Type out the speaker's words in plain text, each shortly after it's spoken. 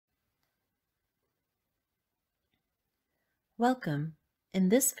Welcome! In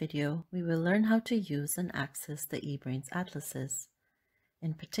this video, we will learn how to use and access the eBrains atlases.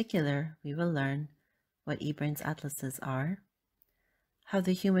 In particular, we will learn what eBrains atlases are, how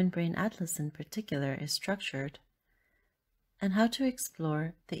the Human Brain Atlas in particular is structured, and how to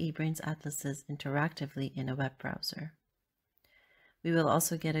explore the eBrains atlases interactively in a web browser. We will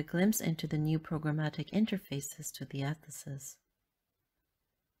also get a glimpse into the new programmatic interfaces to the atlases.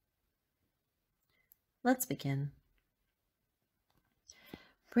 Let's begin.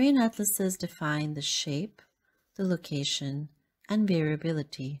 Brain atlases define the shape, the location, and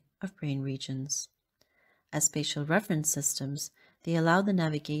variability of brain regions. As spatial reference systems, they allow the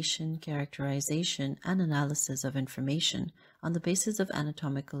navigation, characterization, and analysis of information on the basis of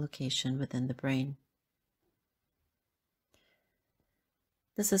anatomical location within the brain.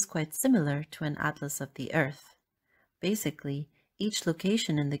 This is quite similar to an atlas of the Earth. Basically, each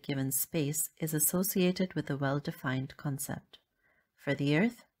location in the given space is associated with a well-defined concept. For the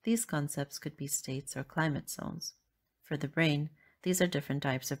Earth, these concepts could be states or climate zones. For the brain, these are different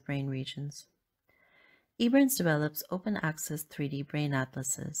types of brain regions. eBrains develops open-access 3D brain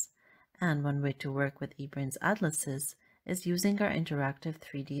atlases, and one way to work with eBrains atlases is using our interactive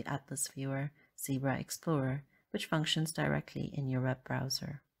 3D atlas viewer, siibra-Explorer, which functions directly in your web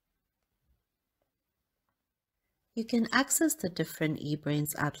browser. You can access the different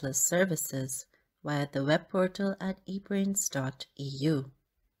eBrains atlas services via the web portal at ebrains.eu.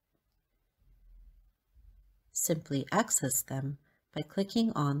 Simply access them by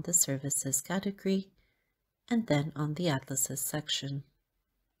clicking on the Services category and then on the Atlases section.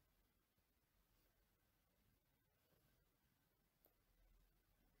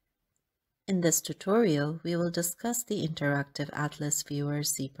 In this tutorial, we will discuss the interactive atlas viewer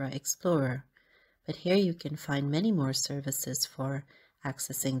siibra-Explorer, but here you can find many more services for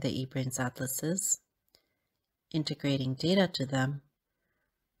accessing the eBrains atlases, integrating data to them,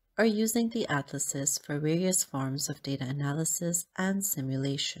 or using the atlases for various forms of data analysis and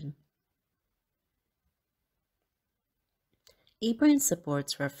simulation. eBrains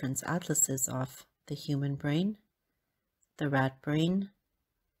supports reference atlases of the human brain, the rat brain,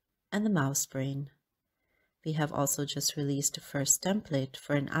 and the mouse brain. We have also just released the first template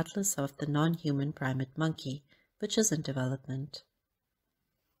for an atlas of the non-human primate monkey, which is in development.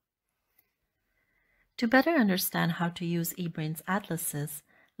 To better understand how to use eBrains atlases,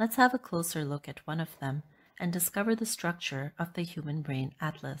 let's have a closer look at one of them and discover the structure of the Human Brain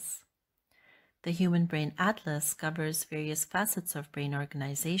Atlas. The Human Brain Atlas covers various facets of brain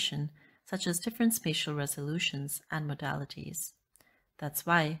organization, such as different spatial resolutions and modalities. That's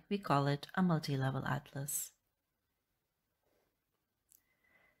why we call it a multi-level atlas.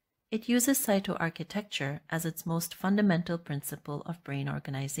 It uses cytoarchitecture as its most fundamental principle of brain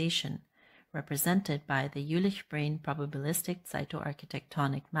organization, represented by the Julich-Brain probabilistic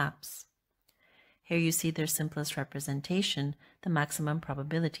cytoarchitectonic maps. Here you see their simplest representation, the maximum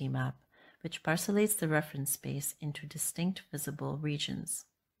probability map, which parcellates the reference space into distinct visible regions.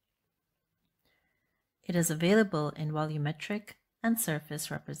 It is available in volumetric and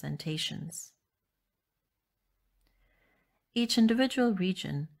surface representations. Each individual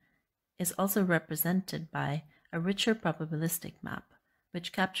region is also represented by a richer probabilistic map,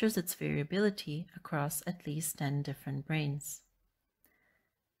 which captures its variability across at least 10 different brains.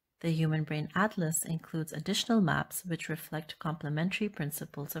 The Human Brain Atlas includes additional maps which reflect complementary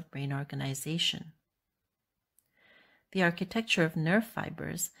principles of brain organization. The architecture of nerve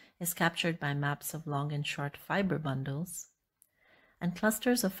fibers is captured by maps of long and short fiber bundles, and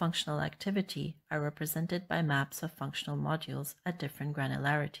clusters of functional activity are represented by maps of functional modules at different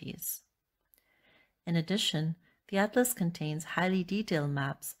granularities. In addition, the atlas contains highly detailed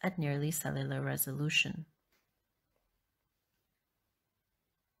maps at nearly cellular resolution.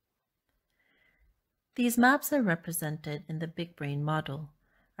 These maps are represented in the BigBrain model,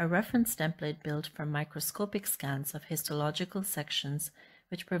 a reference template built from microscopic scans of histological sections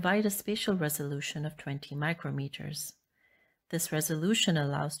which provide a spatial resolution of 20 micrometers. This resolution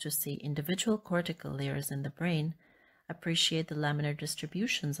allows to see individual cortical layers in the brain, appreciate the laminar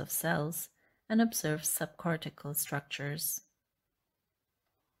distributions of cells, and observe subcortical structures.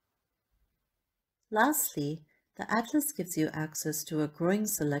 Lastly, the atlas gives you access to a growing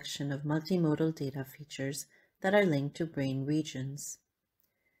selection of multimodal data features that are linked to brain regions.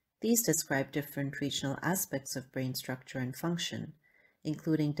 These describe different regional aspects of brain structure and function,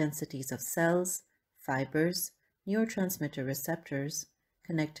 including densities of cells, fibers, neurotransmitter receptors,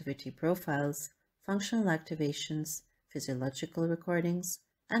 connectivity profiles, functional activations, physiological recordings,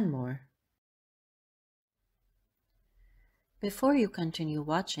 and more. Before you continue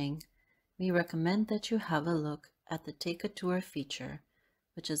watching, we recommend that you have a look at the Take a Tour feature,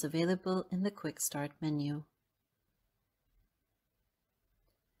 which is available in the Quick Start menu.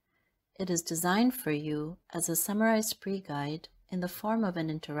 It is designed for you as a summarized pre-guide in the form of an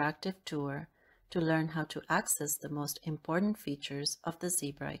interactive tour to learn how to access the most important features of the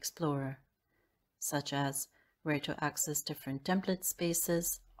Zebra-Explorer, such as where to access different template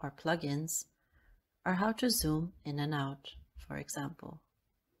spaces or plugins, or how to zoom in and out, for example.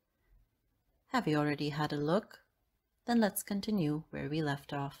 Have you already had a look? Then let's continue where we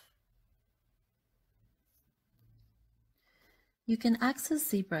left off. You can access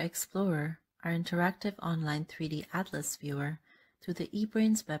Zebra-Explorer, our interactive online 3D atlas viewer, through the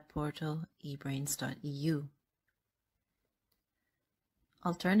eBrains web portal ebrains.eu.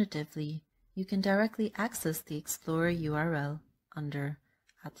 Alternatively, you can directly access the Explorer URL under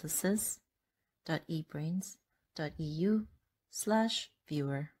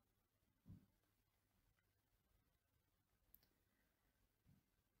atlases.ebrains.eu/viewer.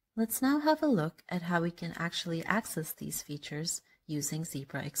 Let's now have a look at how we can actually access these features using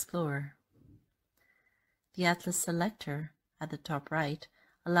Zebra-Explorer. The Atlas selector at the top right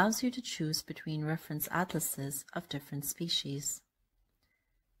allows you to choose between reference atlases of different species.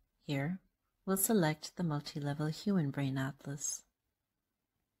 Here, we'll select the multi-level human brain atlas.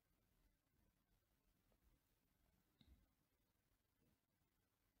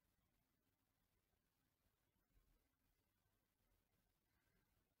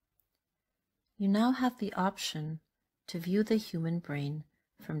 You now have the option to view the human brain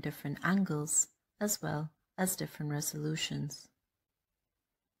from different angles as well as different resolutions.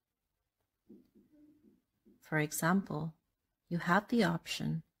 For example, you have the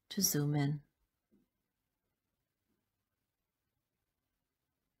option to zoom in.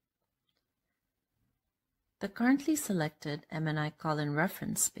 The currently selected MNI colon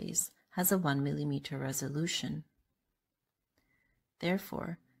reference space has a 1 mm resolution.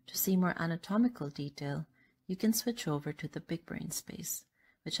 Therefore, to see more anatomical detail, you can switch over to the BigBrain space,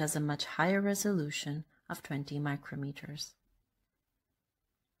 which has a much higher resolution of 20 micrometers.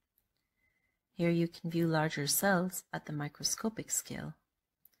 Here you can view larger cells at the microscopic scale.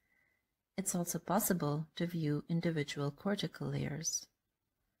 It's also possible to view individual cortical layers.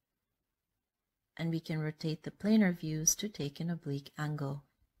 And we can rotate the planar views to take an oblique angle.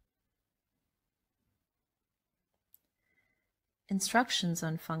 Instructions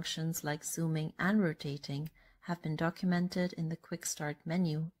on functions like zooming and rotating have been documented in the Quick Start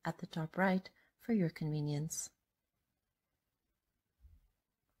menu at the top right for your convenience.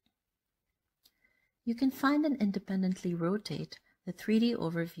 You can find and independently rotate the 3D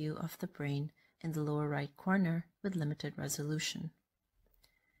overview of the brain in the lower right corner with limited resolution.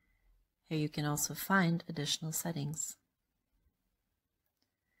 Here you can also find additional settings.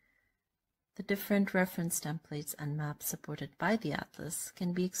 The different reference templates and maps supported by the atlas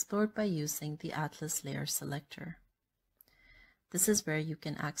can be explored by using the Atlas Layer Selector. This is where you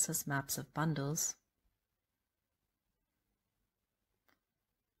can access maps of bundles,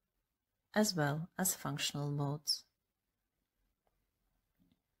 as well as functional modes.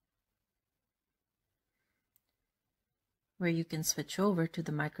 Where you can switch over to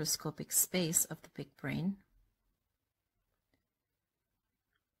the microscopic space of the BigBrain,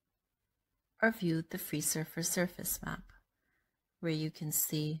 or view the free surface map, where you can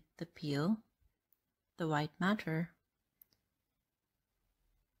see the peel, the white matter,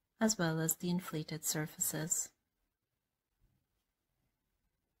 as well as the inflated surfaces.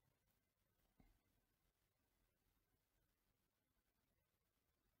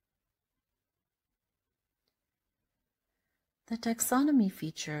 The taxonomy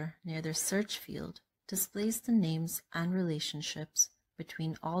feature near the search field displays the names and relationships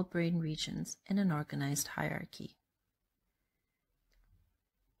between all brain regions in an organized hierarchy.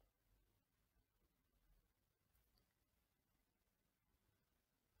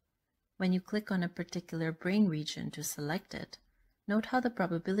 When you click on a particular brain region to select it, note how the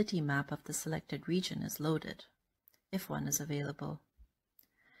probability map of the selected region is loaded, if one is available.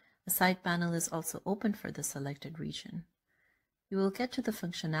 A side panel is also open for the selected region. We will get to the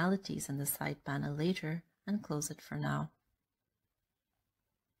functionalities in the side panel later and close it for now.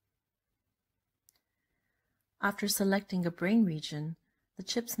 After selecting a brain region, the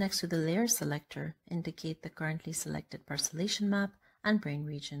chips next to the layer selector indicate the currently selected parcellation map and brain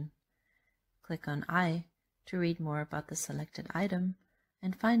region. Click on I to read more about the selected item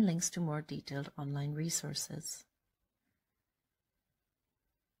and find links to more detailed online resources.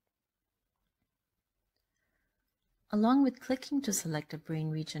 Along with clicking to select a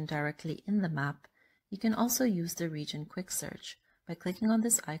brain region directly in the map, you can also use the region quick search by clicking on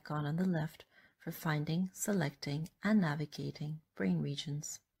this icon on the left for finding, selecting, and navigating brain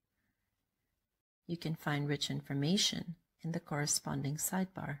regions. You can find rich information in the corresponding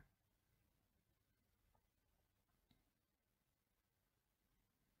sidebar.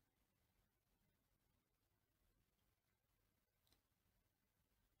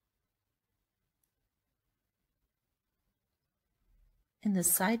 In the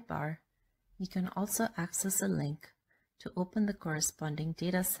sidebar, you can also access a link to open the corresponding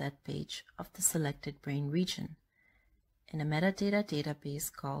dataset page of the selected brain region in a metadata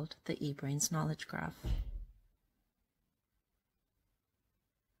database called the eBrains Knowledge Graph.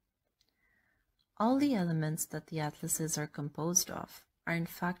 All the elements that the atlases are composed of are in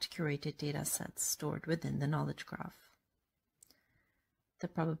fact curated datasets stored within the knowledge graph. The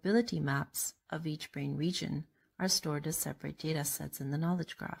probability maps of each brain region are stored as separate datasets in the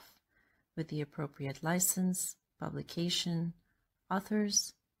knowledge graph, with the appropriate license, publication,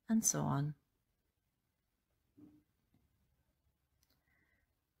 authors, and so on.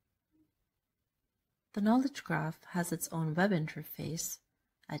 The knowledge graph has its own web interface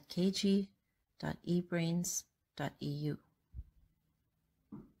at kg.ebrains.eu.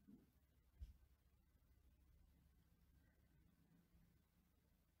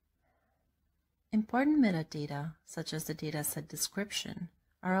 Important metadata, such as the dataset description,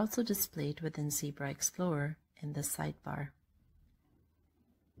 are also displayed within siibra-explorer in the sidebar.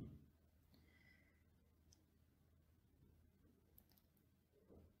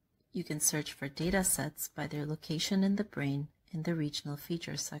 You can search for datasets by their location in the brain in the regional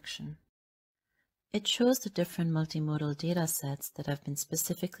features section. It shows the different multimodal datasets that have been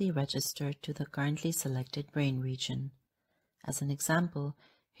specifically registered to the currently selected brain region. As an example,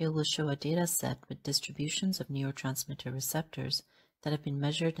 here we'll show a dataset with distributions of neurotransmitter receptors that have been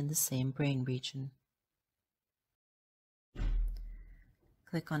measured in the same brain region.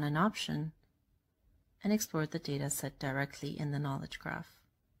 Click on an option and explore the dataset directly in the knowledge graph.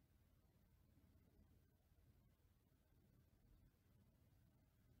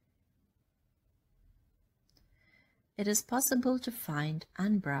 It is possible to find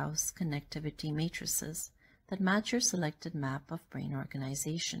and browse connectivity matrices that match your selected map of brain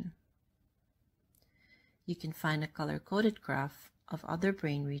organization. You can find a color-coded graph of other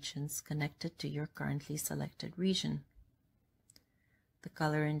brain regions connected to your currently selected region. The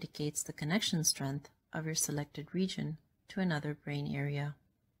color indicates the connection strength of your selected region to another brain area.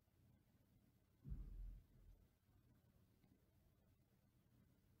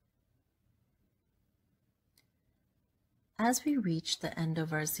 As we reach the end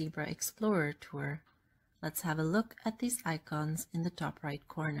of our siibra-explorer tour, let's have a look at these icons in the top right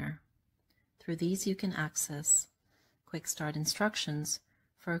corner. Through these you can access quick start instructions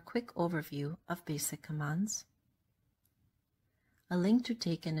for a quick overview of basic commands, a link to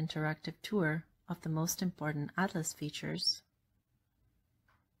take an interactive tour of the most important atlas features,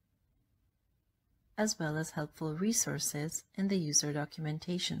 as well as helpful resources in the user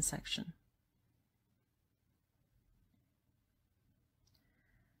documentation section.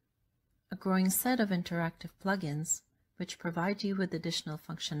 A growing set of interactive plugins which provide you with additional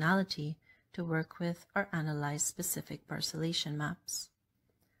functionality to work with or analyze specific parcellation maps.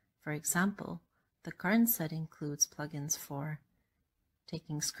 For example, the current set includes plugins for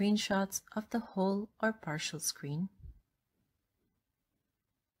taking screenshots of the whole or partial screen,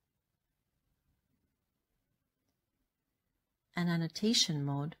 an annotation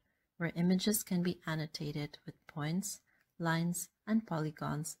mode where images can be annotated with points, lines, and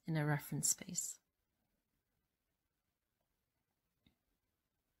polygons in a reference space.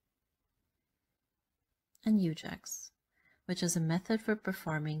 And UJEX, which is a method for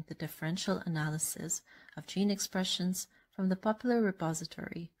performing the differential analysis of gene expressions from the popular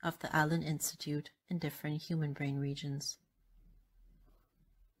repository of the Allen Institute in different human brain regions.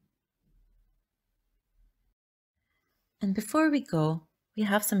 And before we go, we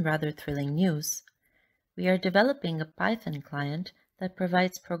have some rather thrilling news. We are developing a Python client that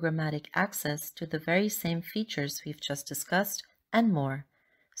provides programmatic access to the very same features we've just discussed and more,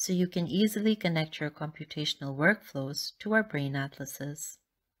 so you can easily connect your computational workflows to our brain atlases.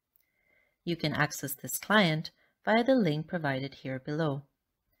 You can access this client via the link provided here below.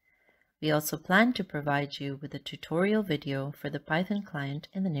 We also plan to provide you with a tutorial video for the Python client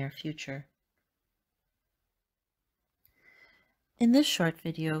in the near future. In this short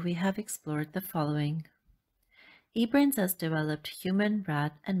video, we have explored the following. eBrains has developed human,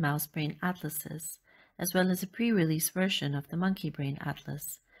 rat, and mouse brain atlases, as well as a pre-release version of the monkey brain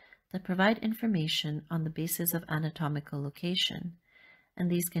atlas that provide information on the basis of anatomical location,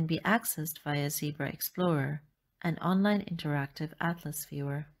 and these can be accessed via siibra-explorer, an online interactive atlas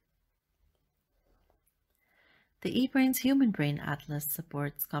viewer. The eBrain's Human Brain Atlas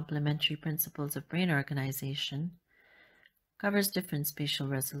supports complementary principles of brain organization, covers different spatial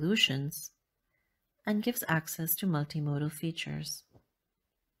resolutions, and gives access to multimodal features.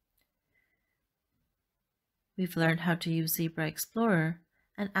 We've learned how to use siibra-explorer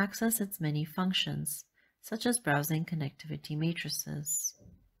and access its many functions, such as browsing connectivity matrices.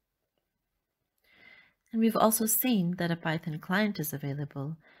 And we've also seen that a Python client is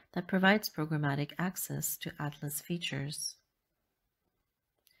available that provides programmatic access to Atlas features.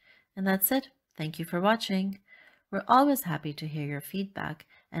 And that's it. Thank you for watching. We're always happy to hear your feedback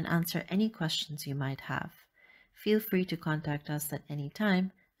and answer any questions you might have. Feel free to contact us at any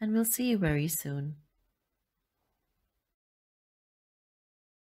time, and we'll see you very soon.